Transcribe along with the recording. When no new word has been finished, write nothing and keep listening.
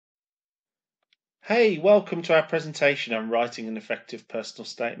Hey, welcome to our presentation on writing an effective personal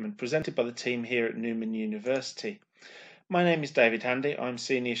statement presented by the team here at Newman University. My name is David Handy. I'm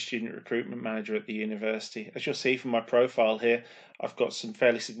Senior Student Recruitment Manager at the university. As you'll see from my profile here, I've got some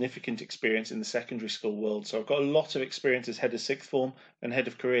fairly significant experience in the secondary school world. So I've got a lot of experience as head of sixth form and head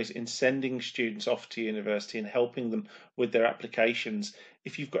of careers in sending students off to university and helping them with their applications.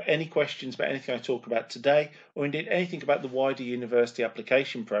 If you've got any questions about anything I talk about today, or indeed anything about the wider university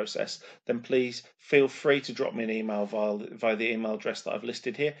application process, then please feel free to drop me an email via the email address that I've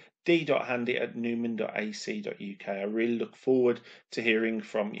listed here, d.handy@newman.ac.uk. I really look forward to hearing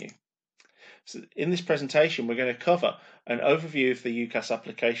from you. So in this presentation, we're going to cover an overview of the UCAS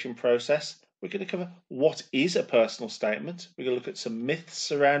application process. We're going to cover what is a personal statement. We're going to look at some myths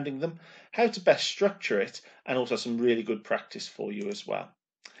surrounding them, how to best structure it, and also some really good practice for you as well.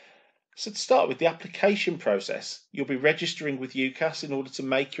 So to start with the application process, you'll be registering with UCAS in order to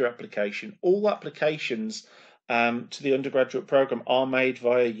make your application. All applications to the undergraduate program are made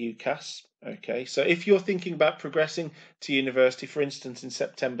via UCAS. Okay, so if you're thinking about progressing to university, for instance, in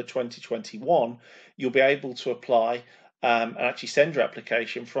September 2021, you'll be able to apply and actually send your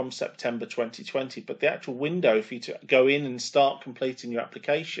application from September 2020. But the actual window for you to go in and start completing your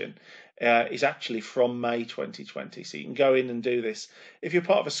application is actually from May 2020. So you can go in and do this. If you're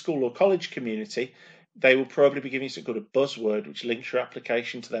part of a school or college community, they will probably be giving you something called a buzzword, which links your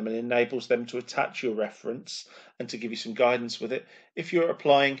application to them and enables them to attach your reference and to give you some guidance with it. If you're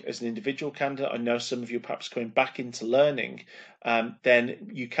applying as an individual candidate, I know some of you are perhaps coming back into learning, then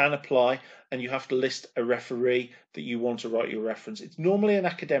you can apply and you have to list a referee that you want to write your reference. It's normally an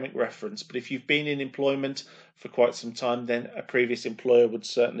academic reference, but if you've been in employment for quite some time, then a previous employer would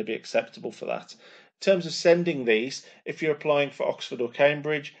certainly be acceptable for that. In terms of sending these, if you're applying for Oxford or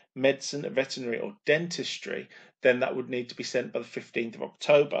Cambridge, medicine, veterinary or dentistry, then that would need to be sent by the 15th of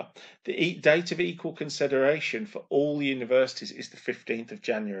October. The date of equal consideration for all universities is the 15th of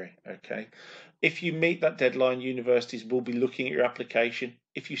January. Okay. If you meet that deadline, universities will be looking at your application.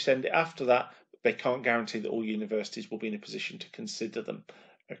 If you send it after that, they can't guarantee that all universities will be in a position to consider them.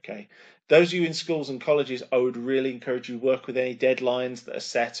 Okay, those of you in schools and colleges, I would really encourage you to work with any deadlines that are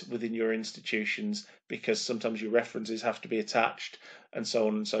set within your institutions, because sometimes your references have to be attached and so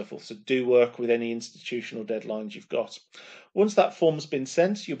on and so forth. So do work with any institutional deadlines you've got. Once that form's been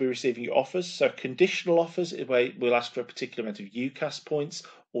sent, you'll be receiving your offers. So conditional offers, we'll ask for a particular amount of UCAS points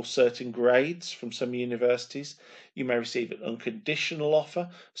or certain grades from some universities. You may receive an unconditional offer.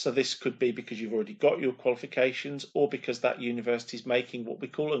 So this could be because you've already got your qualifications, or because that university is making what we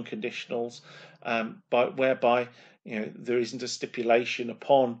call unconditionals, whereby there isn't a stipulation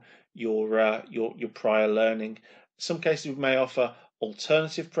upon your prior learning. In some cases, we may offer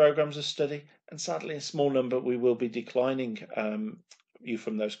alternative programs of study, and sadly, in a small number, we will be declining you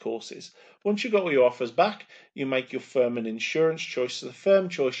from those courses. Once you've got all your offers back, you make your firm and insurance choice. So the firm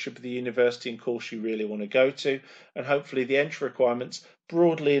choice should be the university and course you really want to go to, and hopefully the entry requirements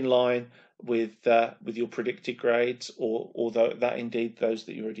broadly in line with your predicted grades, or that indeed those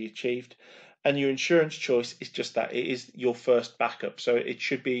that you already achieved. And your insurance choice is just that, it is your first backup. So it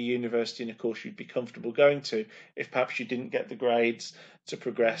should be a university and a course you'd be comfortable going to if perhaps you didn't get the grades to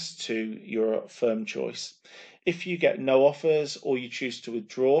progress to your firm choice. If you get no offers, or you choose to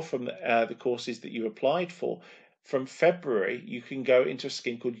withdraw from the courses that you applied for, from February you can go into a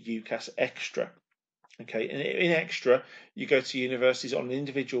scheme called UCAS Extra. Okay, and in Extra you go to universities on an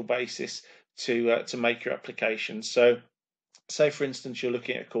individual basis to make your application. So say for instance you're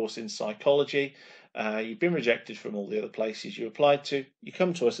looking at a course in psychology, you've been rejected from all the other places you applied to, you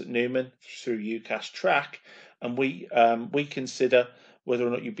come to us at Newman through UCAS Track, and we consider whether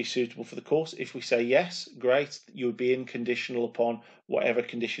or not you'd be suitable for the course. If we say yes, great, you would be in conditional upon whatever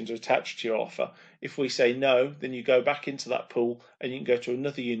conditions are attached to your offer. If we say no, then you go back into that pool and you can go to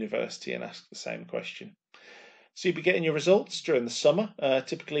another university and ask the same question. So you'll be getting your results during the summer,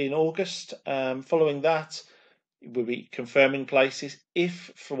 typically in August. Following that, we'll be confirming places.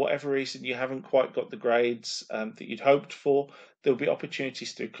 If for whatever reason you haven't quite got the grades that you'd hoped for, there'll be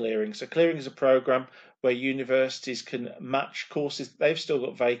opportunities through clearing. So clearing is a program where universities can match courses that they've still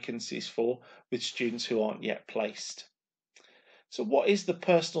got vacancies for with students who aren't yet placed. So what is the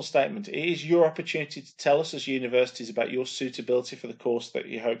personal statement? It is your opportunity to tell us as universities about your suitability for the course that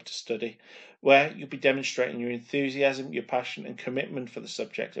you hope to study, where you'll be demonstrating your enthusiasm, your passion and commitment for the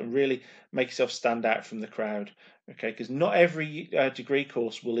subject, and really make yourself stand out from the crowd. Okay, because not every degree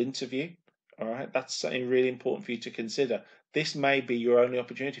course will interview. All right, that's something really important for you to consider. This may be your only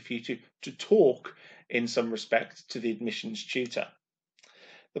opportunity for you to talk in some respect to the admissions tutor.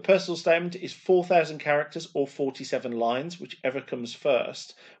 The personal statement is 4,000 characters or 47 lines, whichever comes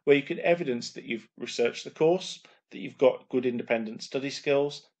first, where you can evidence that you've researched the course, that you've got good independent study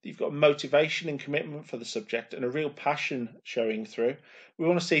skills, that you've got motivation and commitment for the subject and a real passion showing through. We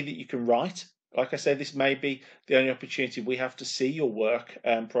want to see that you can write. Like I said, this may be the only opportunity we have to see your work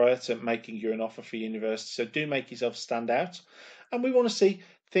prior to making you an offer for university. So do make yourself stand out. And we want to see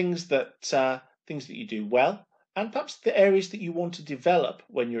things that you do well, and perhaps the areas that you want to develop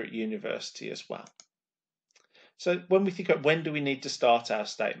when you're at university as well. So when we think of when do we need to start our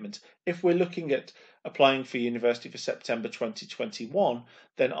statement, if we're looking at applying for university for September 2021,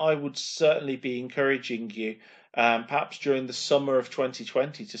 then I would certainly be encouraging you perhaps during the summer of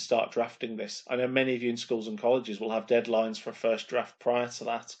 2020 to start drafting this. I know many of you in schools and colleges will have deadlines for a first draft prior to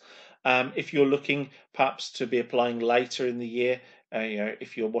that. If you're looking perhaps to be applying later in the year,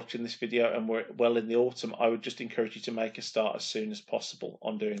 if you're watching this video and we're well in the autumn, I would just encourage you to make a start as soon as possible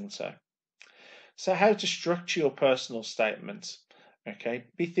on doing so. So how to structure your personal statement. Okay,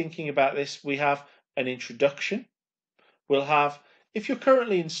 be thinking about this. We have an introduction. We'll have, if you're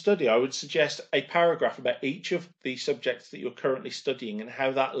currently in study, I would suggest a paragraph about each of the subjects that you're currently studying and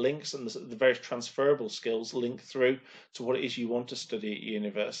how that links and the various transferable skills link through to what it is you want to study at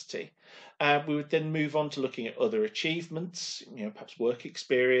university. We would then move on to looking at other achievements, perhaps work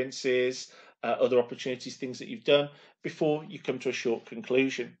experiences, other opportunities, things that you've done before you come to a short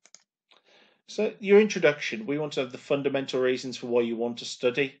conclusion. So your introduction, we want to have the fundamental reasons for why you want to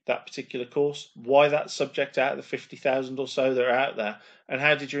study that particular course, why that subject out of the 50,000 or so that are out there, and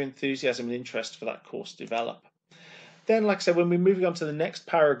how did your enthusiasm and interest for that course develop. Then, like I said, when we're moving on to the next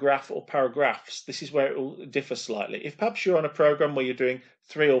paragraph or paragraphs, this is where it will differ slightly. If perhaps you're on a program where you're doing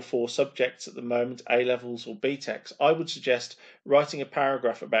 3 or 4 subjects at the moment, A-levels or BTECs, I would suggest writing a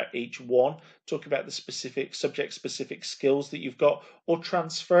paragraph about each one, talk about the specific subject-specific skills that you've got or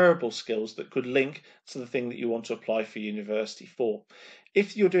transferable skills that could link to the thing that you want to apply for university for.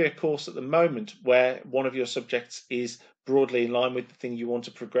 If you're doing a course at the moment where one of your subjects is broadly in line with the thing you want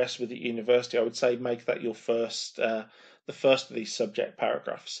to progress with at university, I would say make that your the first of these subject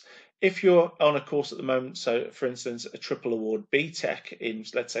paragraphs. If you're on a course at the moment, so for instance, a triple award BTEC in,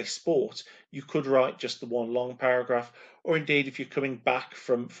 let's say, sport, you could write just the one long paragraph, or indeed if you're coming back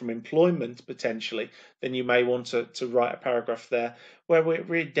from employment potentially, then you may want to write a paragraph there where we're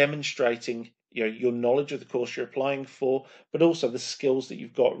really demonstrating your knowledge of the course you're applying for, but also the skills that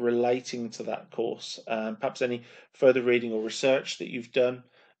you've got relating to that course. Perhaps any further reading or research that you've done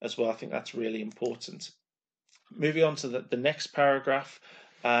as well. I think that's really important. Moving on to the next paragraph,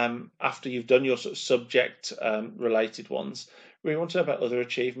 after you've done your sort of subject related ones, we want to know about other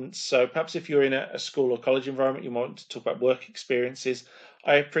achievements. So perhaps if you're in a school or college environment, you might want to talk about work experiences.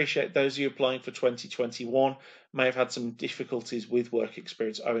 I appreciate those of you applying for 2021 may have had some difficulties with work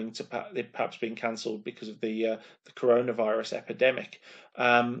experience owing to it perhaps being cancelled because of the coronavirus epidemic.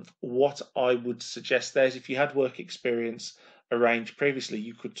 What I would suggest there is if you had work experience arranged previously,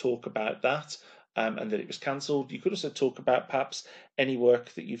 you could talk about that. And that it was cancelled. You could also talk about perhaps any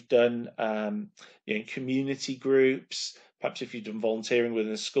work that you've done in community groups, perhaps if you've done volunteering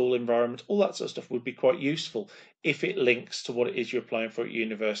within a school environment, all that sort of stuff would be quite useful if it links to what it is you're applying for at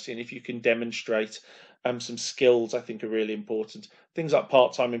university. And if you can demonstrate some skills, I think are really important. Things like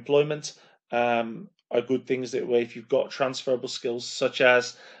part-time employment are good things that way if you've got transferable skills such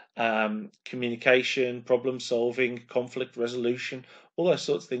as communication, problem solving, conflict resolution, all those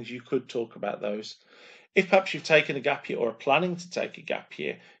sorts of things, you could talk about those. If perhaps you've taken a gap year or are planning to take a gap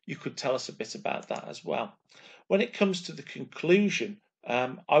year, you could tell us a bit about that as well. When it comes to the conclusion,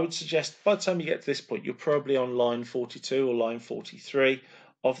 I would suggest by the time you get to this point, you're probably on line 42 or line 43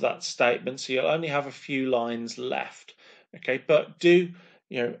 of that statement, so you'll only have a few lines left. Okay, but do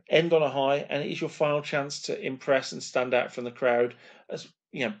end on a high, and it is your final chance to impress and stand out from the crowd as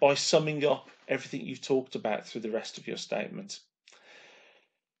by summing up everything you've talked about through the rest of your statement.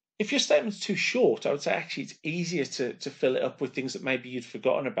 If your statement's too short, I would say actually it's easier to fill it up with things that maybe you'd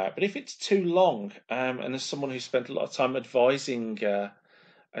forgotten about. But if it's too long, and as someone who's spent a lot of time advising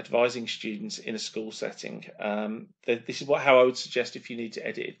students in a school setting, this is how I would suggest if you need to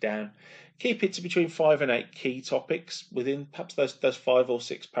edit it down. Keep it to between 5 and 8 key topics within perhaps those 5 or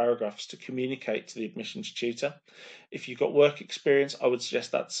 6 paragraphs to communicate to the admissions tutor. If you've got work experience, I would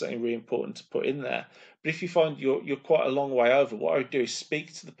suggest that's something really important to put in there. But if you find you're quite a long way over, what I would do is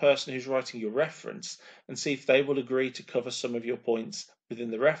speak to the person who's writing your reference and see if they will agree to cover some of your points within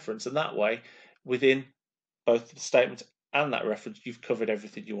the reference. And that way, within both the statement and that reference, you've covered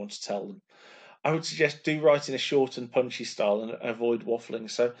everything you want to tell them. I would suggest do write in a short and punchy style and avoid waffling.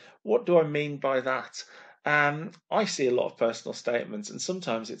 So what do I mean by that? I see a lot of personal statements, and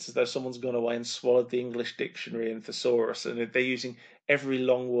sometimes it's as though someone's gone away and swallowed the English dictionary and thesaurus, and they're using every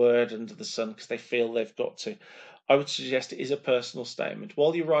long word under the sun because they feel they've got to. I would suggest it is a personal statement.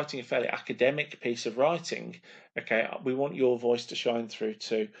 While you're writing a fairly academic piece of writing, okay, we want your voice to shine through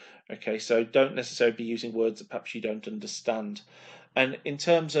too. Okay, so don't necessarily be using words that perhaps you don't understand. And in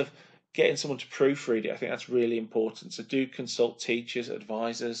terms of getting someone to proofread it, I think that's really important. So do consult teachers,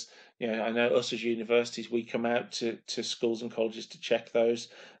 advisors. I know us as universities, we come out to schools and colleges to check those.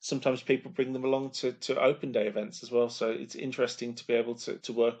 Sometimes people bring them along to open day events as well. So it's interesting to be able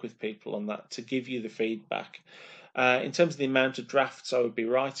to work with people on that, to give you the feedback. In terms of the amount of drafts I would be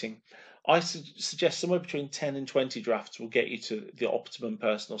writing, I suggest somewhere between 10 and 20 drafts will get you to the optimum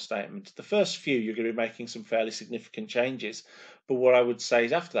personal statement. The first few, you're going to be making some fairly significant changes. But what I would say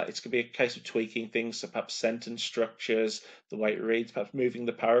is after that, it's going to be a case of tweaking things, so perhaps sentence structures, the way it reads, perhaps moving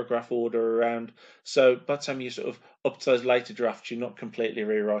the paragraph order around. So by the time you're sort of up to those later drafts, you're not completely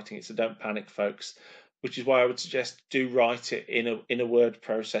rewriting it. So don't panic, folks. Which is why I would suggest do write it in a word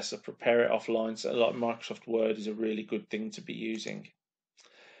processor, prepare it offline. So like Microsoft Word is a really good thing to be using.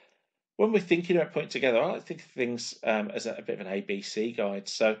 When we're thinking about putting together, I like to think of things as a bit of an ABC guide.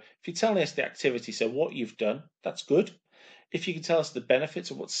 So if you're telling us the activity, so what you've done, that's good. If you can tell us the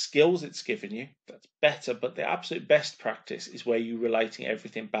benefits of what skills it's given you, that's better. But the absolute best practice is where you're relating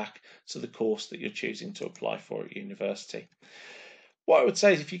everything back to the course that you're choosing to apply for at university. What I would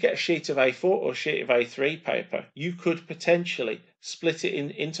say is if you get a sheet of A4 or a sheet of A3 paper, you could potentially split it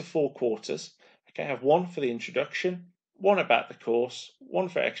into 4 quarters. Okay, have one for the introduction, one about the course, one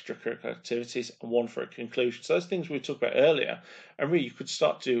for extracurricular activities, and one for a conclusion. So those things we talked about earlier, and really you could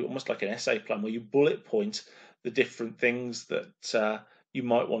start to do almost like an essay plan where you bullet point the different things that you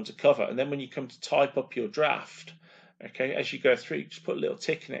might want to cover. And then when you come to type up your draft, okay, as you go through, you just put a little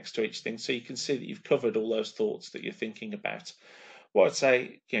tick next to each thing so you can see that you've covered all those thoughts that you're thinking about. What I'd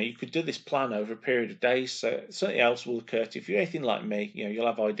say, you could do this plan over a period of days, so something else will occur to you. If you're anything like me, you'll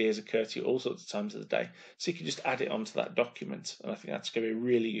have ideas occur to you all sorts of times of the day, so you can just add it onto that document, and I think that's going to be a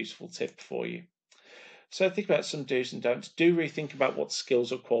really useful tip for you. So think about some do's and don'ts. Do really think about what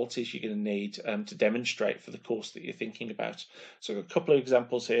skills or qualities you're going to need to demonstrate for the course that you're thinking about. So I've got a couple of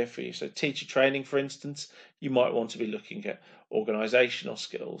examples here for you. So teacher training, for instance, you might want to be looking at organisational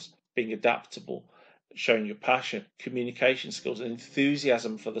skills, being adaptable, showing your passion, communication skills, and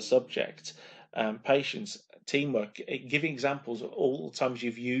enthusiasm for the subject, patience, teamwork, giving examples of all the times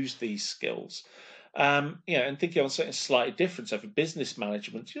you've used these skills. And thinking on something slightly different. So for business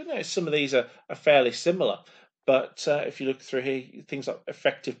management, some of these are fairly similar. But if you look through here, things like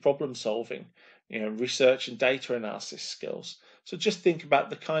effective problem solving, research and data analysis skills. So just think about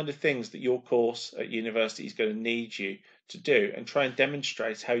the kind of things that your course at university is going to need you to do, and try and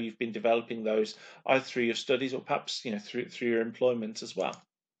demonstrate how you've been developing those either through your studies or perhaps through your employment as well.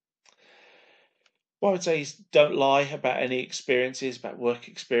 What I would say is don't lie about any experiences, about work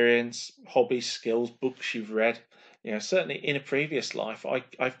experience, hobbies, skills, books you've read. Certainly in a previous life,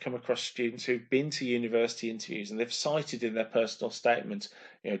 I've come across students who've been to university interviews and they've cited in their personal statement,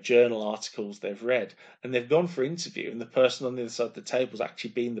 journal articles they've read, and they've gone for interview, and the person on the other side of the table has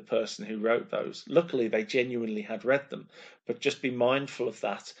actually been the person who wrote those. Luckily, they genuinely had read them, but just be mindful of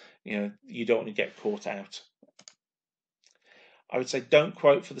that. You don't want to get caught out. I would say don't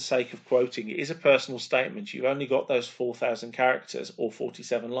quote for the sake of quoting. It is a personal statement. You've only got those 4,000 characters or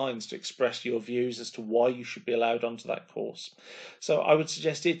 47 lines to express your views as to why you should be allowed onto that course. So I would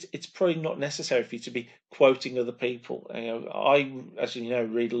suggest it's probably not necessary for you to be quoting other people. I, as you know,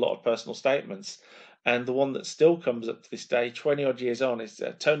 read a lot of personal statements. And the one that still comes up to this day, 20 odd years on, is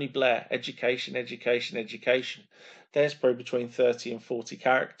Tony Blair, education, education, education. There's probably between 30 and 40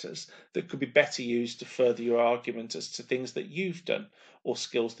 characters that could be better used to further your argument as to things that you've done or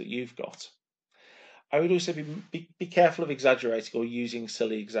skills that you've got. I would also be careful of exaggerating or using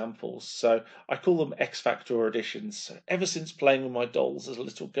silly examples. So I call them X Factor auditions. So ever since playing with my dolls as a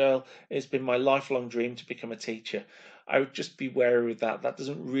little girl, it's been my lifelong dream to become a teacher. I would just be wary with that. That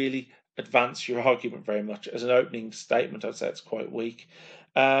doesn't really advance your argument very much. As an opening statement, I'd say it's quite weak.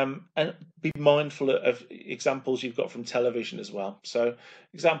 And be mindful of examples you've got from television as well. So,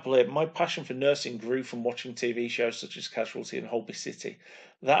 example here, my passion for nursing grew from watching TV shows such as Casualty and Holby City.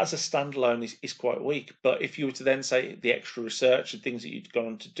 That as a standalone is quite weak. But if you were to then say the extra research and things that you'd gone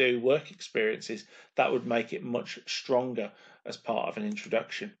on to do, work experiences, that would make it much stronger as part of an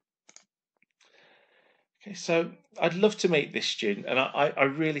introduction. Okay, so I'd love to meet this student, and I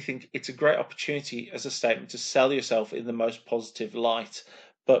really think it's a great opportunity as a statement to sell yourself in the most positive light.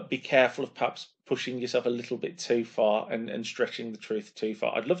 but be careful of perhaps pushing yourself a little bit too far and stretching the truth too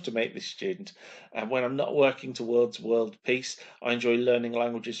far. I'd love to meet this student, and when I'm not working towards world peace, I enjoy learning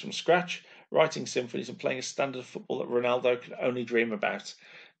languages from scratch, writing symphonies, and playing a standard of football that Ronaldo could only dream about.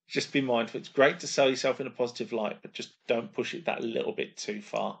 Just be mindful. It's great to sell yourself in a positive light, but just don't push it that little bit too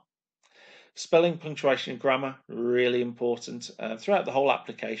far. Spelling, punctuation, and grammar, really important throughout the whole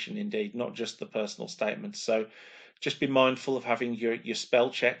application, indeed, not just the personal statement. So just be mindful of having your spell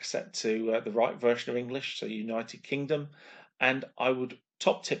check set to the right version of English, so United Kingdom. And I would,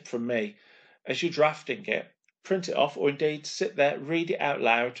 top tip from me, as you're drafting it, print it off or indeed sit there, read it out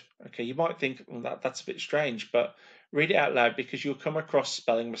loud. Okay, you might think, well, that's a bit strange, but read it out loud because you'll come across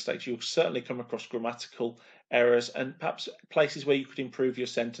spelling mistakes. You'll certainly come across grammatical errors and perhaps places where you could improve your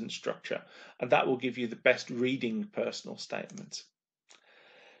sentence structure. And that will give you the best reading personal statement.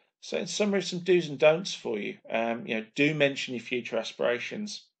 So in summary, some do's and don'ts for you. Do mention your future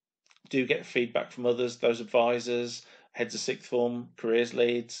aspirations. Do get feedback from others, those advisors, heads of sixth form, careers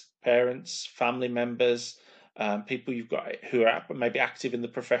leads, parents, family members, people you've got who are maybe active in the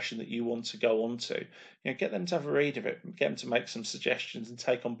profession that you want to go on to. Get them to have a read of it, get them to make some suggestions and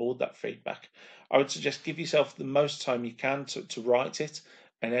take on board that feedback. I would suggest give yourself the most time you can to write it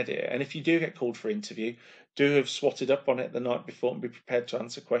and edit it. And if you do get called for interview, do have swatted up on it the night before and be prepared to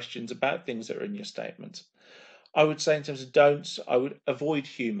answer questions about things that are in your statement. I would say in terms of don'ts, I would avoid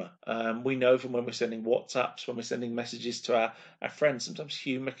humour. We know from when we're sending WhatsApps, when we're sending messages to our friends, sometimes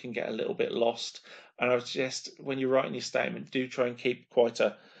humour can get a little bit lost. And I would suggest when you're writing your statement, do try and keep quite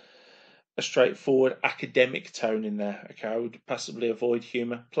a straightforward academic tone in there. Okay, I would passively avoid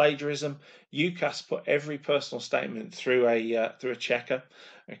humour. Plagiarism. UCAS put every personal statement through a checker.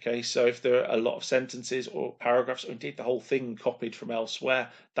 Okay, so if there are a lot of sentences or paragraphs, or indeed the whole thing copied from elsewhere,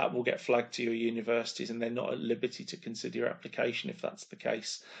 that will get flagged to your universities, and they're not at liberty to consider your application if that's the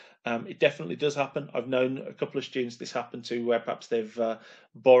case. It definitely does happen. I've known a couple of students this happened to, where perhaps they've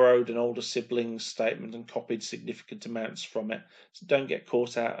borrowed an older sibling's statement and copied significant amounts from it. So don't get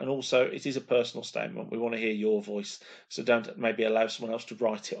caught out. And also, it is a personal statement. We want to hear your voice, so don't maybe allow someone else to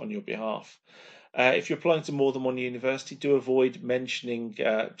write it on your behalf. If you're applying to more than one university, do avoid mentioning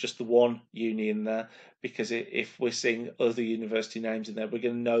just the one uni in there, because if we're seeing other university names in there, we're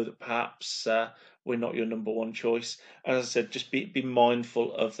going to know that perhaps we're not your number one choice. And as I said, just be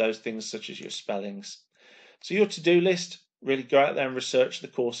mindful of those things such as your spellings. So your to-do list, really go out there and research the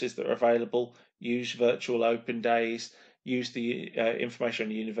courses that are available, use virtual open days, use the information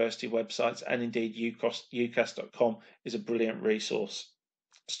on university websites, and indeed ucas.com is a brilliant resource.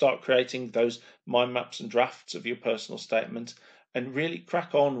 Start creating those mind maps and drafts of your personal statement and really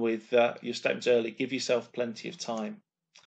crack on with your statements early. Give yourself plenty of time.